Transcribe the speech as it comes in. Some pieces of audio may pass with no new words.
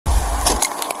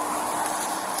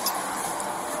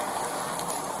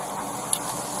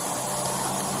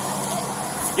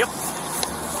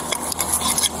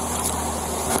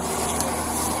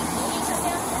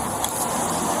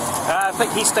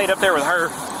think he stayed up there with her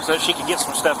so that she could get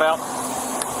some stuff out.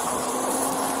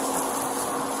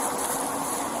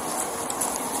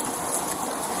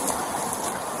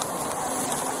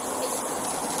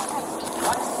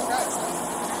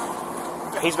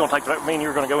 He's going to take the back. Me and you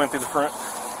are going to go in through the front.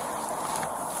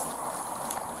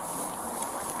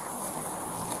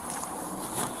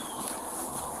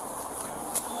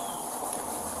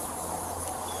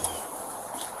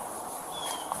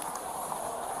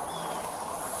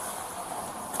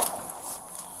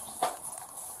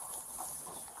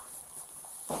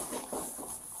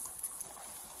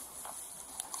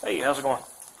 Hey, how's it going?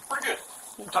 Pretty good.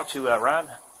 You can talk to Ryan.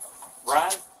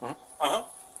 Ryan?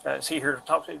 Mm-hmm. Is he here to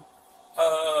talk to?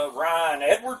 Ryan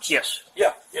Edwards? Yes.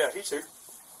 Yeah, he's here.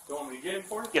 You want me to get him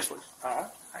for you? Yes, please. Hang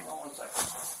on 1 second.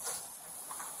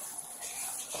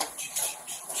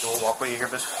 So we'll walk with you here,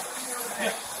 this.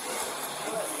 Yeah.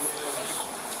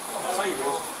 How you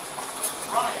doing?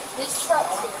 Ryan, this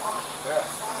truck's here. Yeah.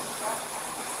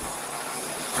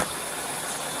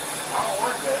 I'll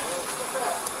work that.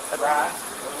 Right.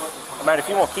 Man, if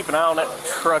you want to keep an eye on that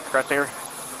truck right there.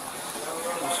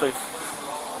 Let's see.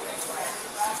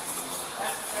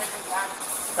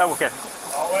 Oh, okay.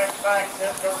 All the way back,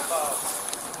 10:35.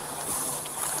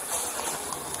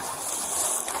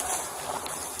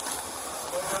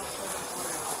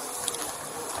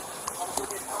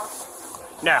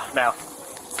 Now.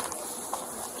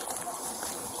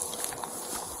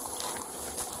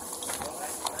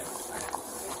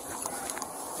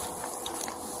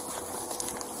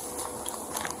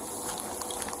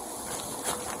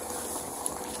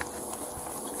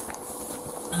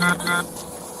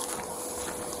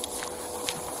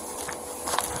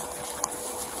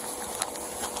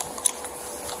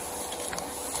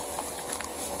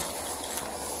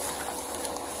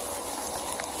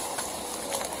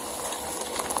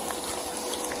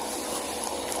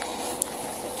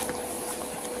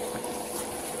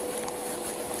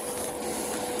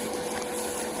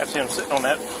 That's him sitting on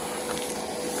that.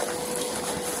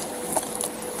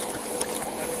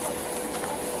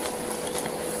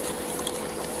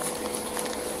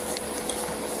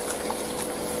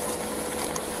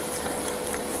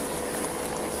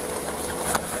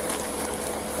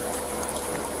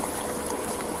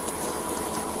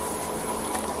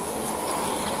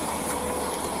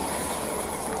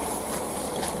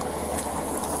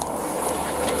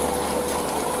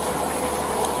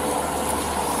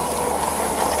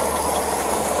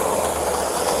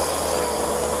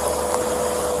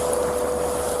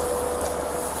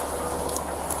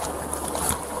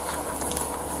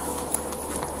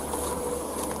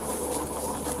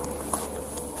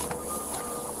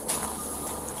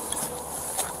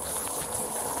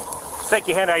 Take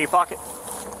your hand out of your pocket.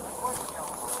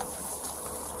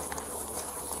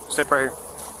 Step right here.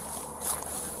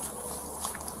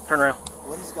 Turn around.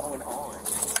 What is going on?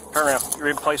 Turn around. You're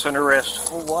in place under arrest.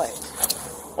 For what?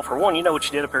 Well, for one, you know what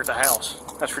you did up here at the house.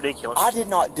 That's ridiculous. I did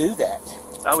not do that.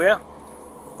 Oh, yeah?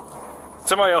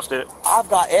 Somebody else did it. I've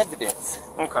got evidence.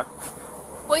 Okay.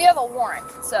 Well, you have a warrant,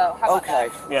 so how about Okay.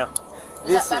 that? Yeah.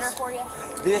 Is that better for you?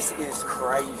 This is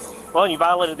crazy. Well, you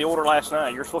violated the order last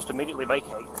night. You're supposed to immediately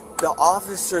vacate. The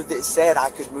officer that said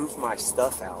I could move my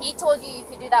stuff out. He told you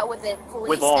could do that with a police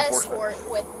With law escort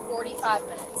with 45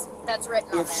 minutes. That's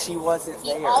written on If there. she wasn't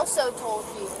He there. also told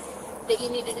you that you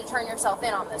needed to turn yourself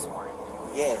in on this warrant.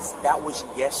 Yes, that was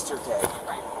yesterday.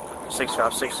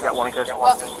 656 got one in custody.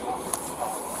 Well,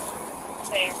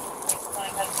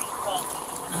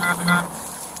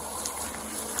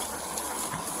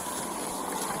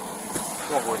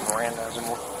 We'll avoid Miranda's and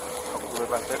we'll talk a little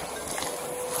about that.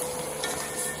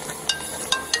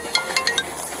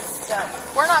 So,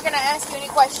 we're not going to ask you any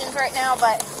questions right now,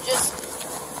 but just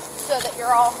so that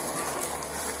you're all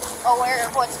aware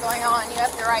of what's going on, you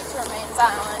have the right to remain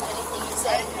silent. Anything you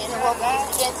say will be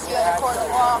used against you in a court of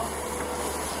law.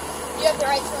 You have the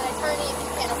right to an attorney. If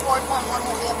you can't afford one will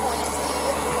be appointed to you.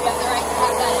 You have the right to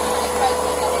have that attorney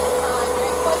present at any time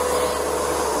during questioning.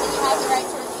 And you have the right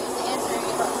to refuse to answer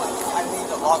any of our questions. I need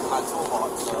to lock my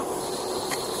toolbox up.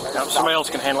 Now, somebody else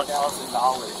can handle it. $1,000.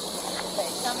 Okay,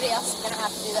 somebody else is going to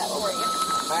have to do that for you.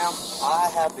 Ma'am,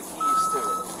 I have the keys to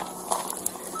it.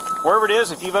 Wherever it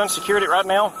is, if you've unsecured it right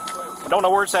now, I don't know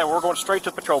where it's at. We're going straight to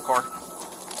a patrol car.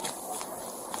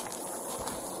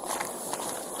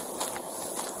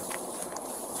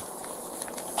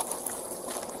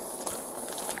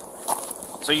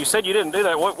 So you said you didn't do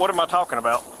that. What am I talking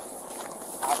about?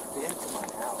 I've been to my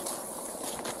house.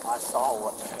 I saw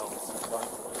what the hell was done.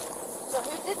 So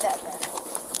who did that then?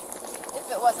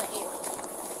 If it wasn't you.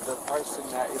 The person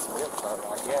that is with her,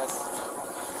 I guess.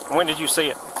 When did you see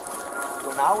it?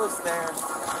 When I was there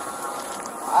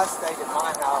I stayed at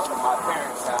my house, at my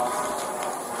parents' house.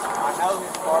 I know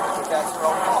his part because that's her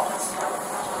own house.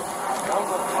 Don't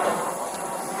look at her.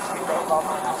 She drove by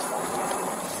my house.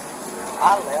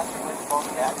 I left and went to Mom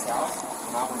and Dad's house,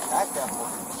 and I went back that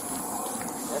morning.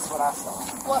 That's what I saw.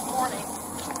 What morning?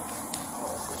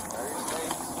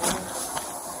 Thursday morning?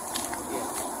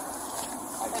 Yeah.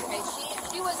 Okay,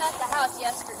 she was at the house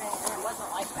yesterday, and it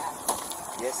wasn't like that.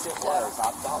 Yes, it was.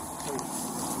 I thought too.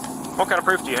 What kind of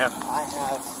proof do you have? I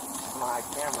have my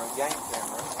camera, game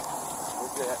camera,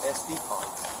 with the SD card.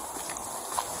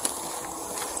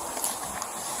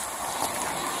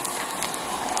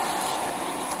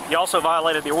 You also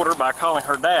violated the order by calling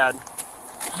her dad,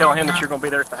 telling him that you're going to be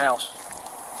there at the house.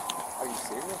 Are you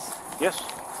serious? Yes.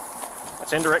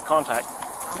 That's indirect contact.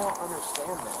 I don't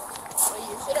understand that. Well,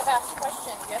 you should have asked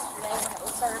questions yesterday when it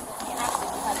was served and you asked if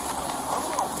you had anything. I'm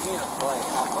not being a play.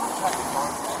 I'm going to try to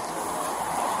contact her.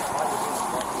 Why did you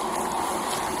expect me?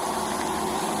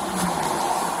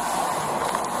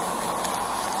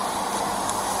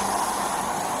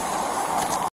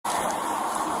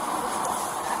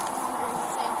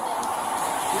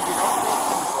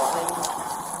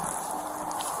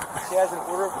 She has an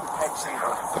order of protection. She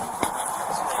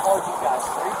called you guys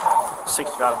 3 times.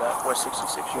 60 got about West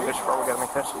 66. You bitch probably got to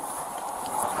make that seat.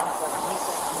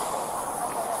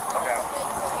 Okay.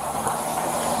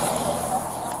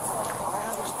 I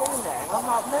understand that, and I'm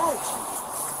not mad at you.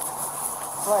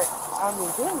 But, I mean,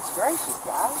 goodness gracious,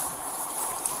 guys.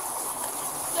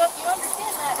 So if you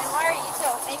understand that, then why are you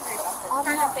so angry about this?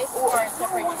 Turn and face the door and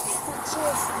separate your feet.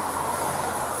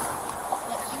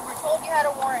 You were told you had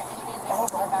a warrant and you didn't know Oh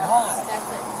my about God. it. That's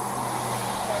it.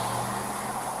 Okay.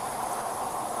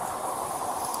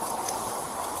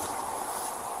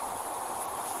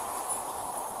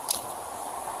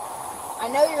 I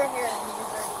know you're a heroin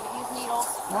user. Do you use needles?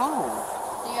 No.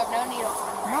 You have no needles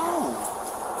on you. No.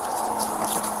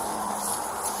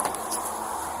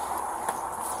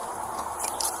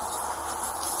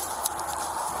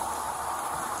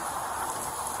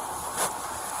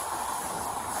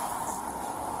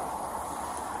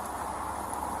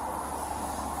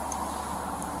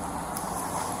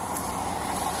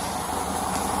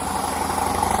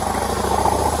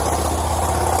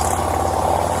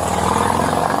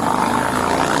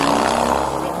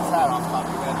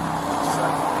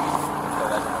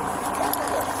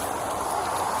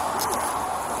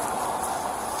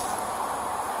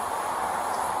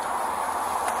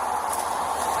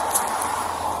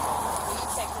 Will you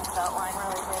check this belt line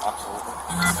really good? Absolutely.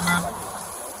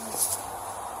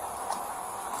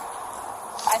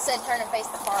 I said turn and face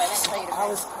the car. I didn't tell you to I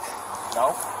was...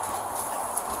 No.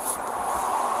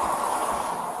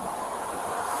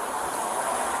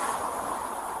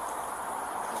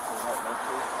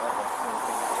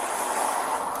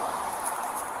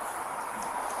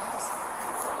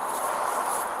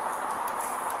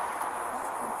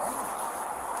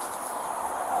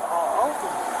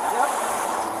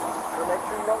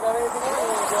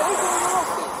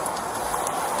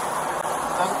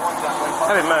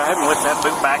 Have him lift that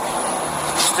boot back.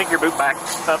 Stick your boot back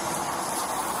up.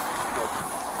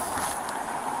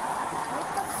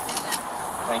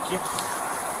 Thank you.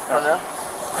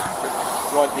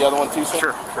 You want the other one too,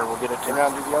 sir? Sure, we'll get it Turn to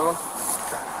around and do the other one?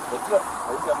 Lift it up.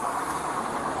 Lift it up.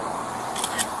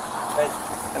 Hey.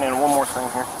 And then one more thing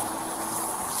here.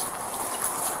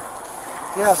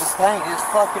 Yeah, this thing is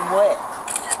fucking wet.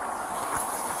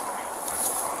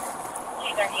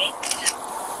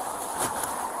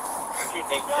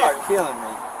 You are killing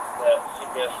me.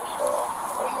 You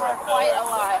were quite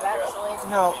alive, actually.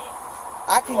 No,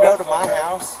 I can go to my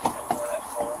house.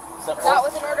 That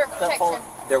was an order of protection.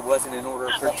 There wasn't an order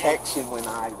of protection when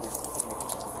I was.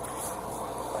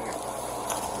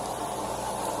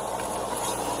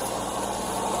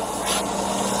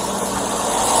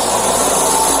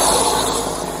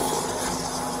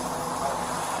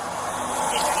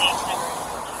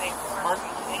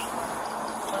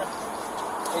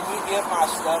 Can you give my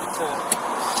stuff to, or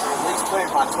at least put it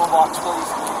in my toolbox, please?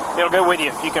 It'll go with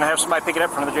you. You can have somebody pick it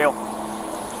up from the jail.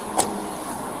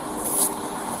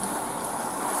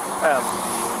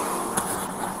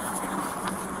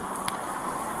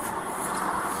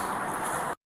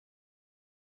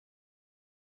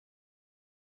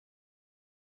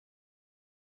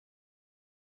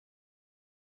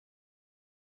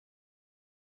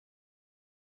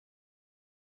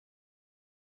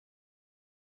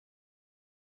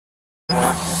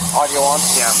 Audio on?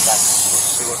 Yeah.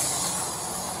 Let's See what?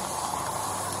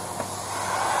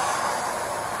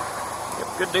 Yep,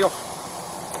 good deal.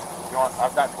 You want,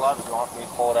 I've got gloves. You want me to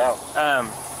pull it out?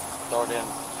 Throw it in.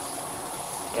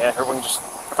 Yeah, here we can just.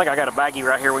 I think I got a baggie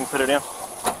right here. We can put it in.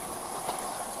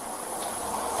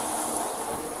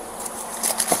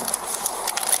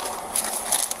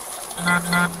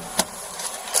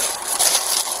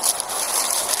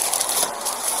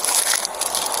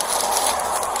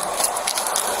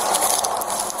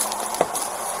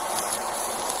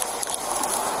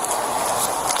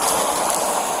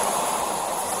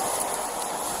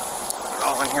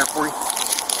 All in here for you.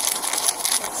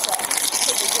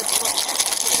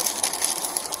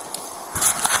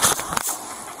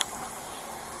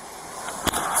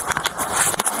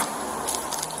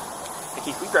 Hey,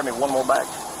 Keith, will you grab me one more bag?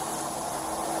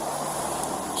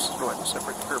 Just go ahead and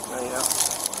separate the paraphernalia out.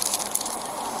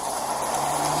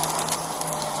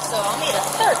 So I'll need a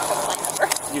third complaint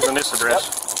number. Using this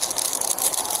address.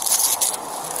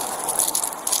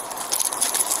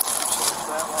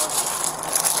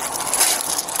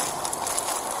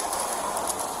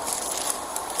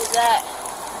 Is that,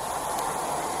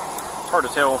 It's hard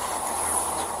to tell.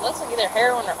 looks like either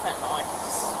heroin or fentanyl. I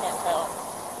just can't tell.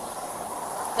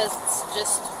 Because it's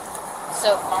just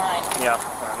so fine. Yeah,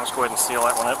 all right, let's go ahead and seal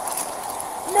that one up.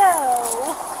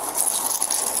 No.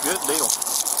 Good deal.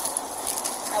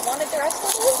 I wanted the rest of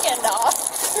the weekend off.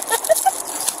 Be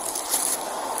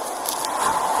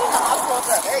in the hospital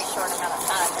for a very short amount of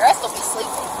time. The rest will be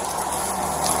sleeping.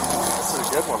 This is a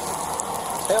good one.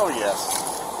 Hell yes.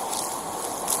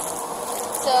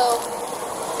 So,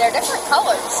 they're different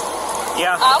colors.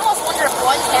 Yeah. I almost wonder if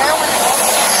one's heroin and one's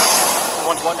fentanyl.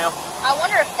 One's what now? I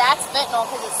wonder if that's fentanyl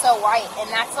because it's so white, and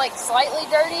that's like slightly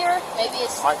dirtier. Maybe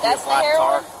it's Might be that's a the black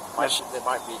heroin. tar. It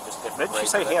might be just different. Didn't she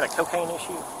say he had a cocaine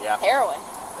issue? Yeah. Heroin.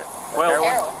 Well,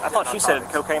 Heroin. I thought she said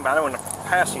cocaine, but I know in the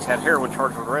past he's had heroin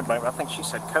charged with red bank. I think she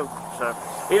said coke. So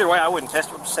either way, I wouldn't test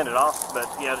it, just send it off. But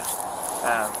yeah, just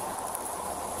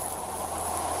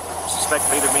suspect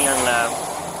of either being. I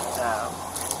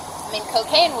mean,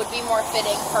 cocaine would be more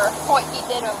fitting for what he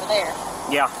did over there,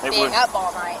 Yeah, it being would. up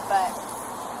all night, but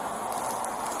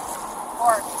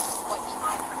or what he.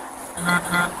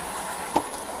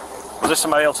 Was this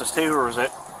somebody else's too, or is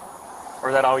that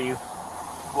all you?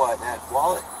 What, that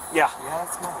wallet? Yeah. Yeah,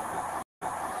 that's mine.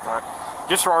 All right.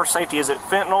 Just for our safety, is it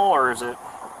fentanyl or is it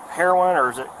heroin or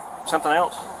is it something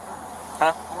else?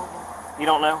 Huh? You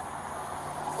don't know?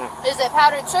 Is it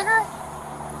powdered sugar?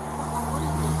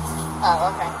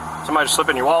 Oh, okay. Somebody just slip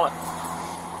in your wallet?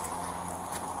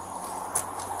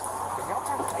 Can y'all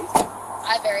turn the AC?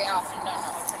 I very often don't know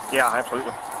what's in it. Yeah,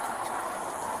 absolutely.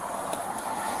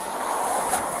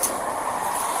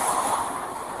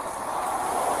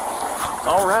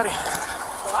 Alrighty.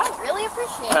 Well, I really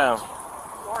appreciate it.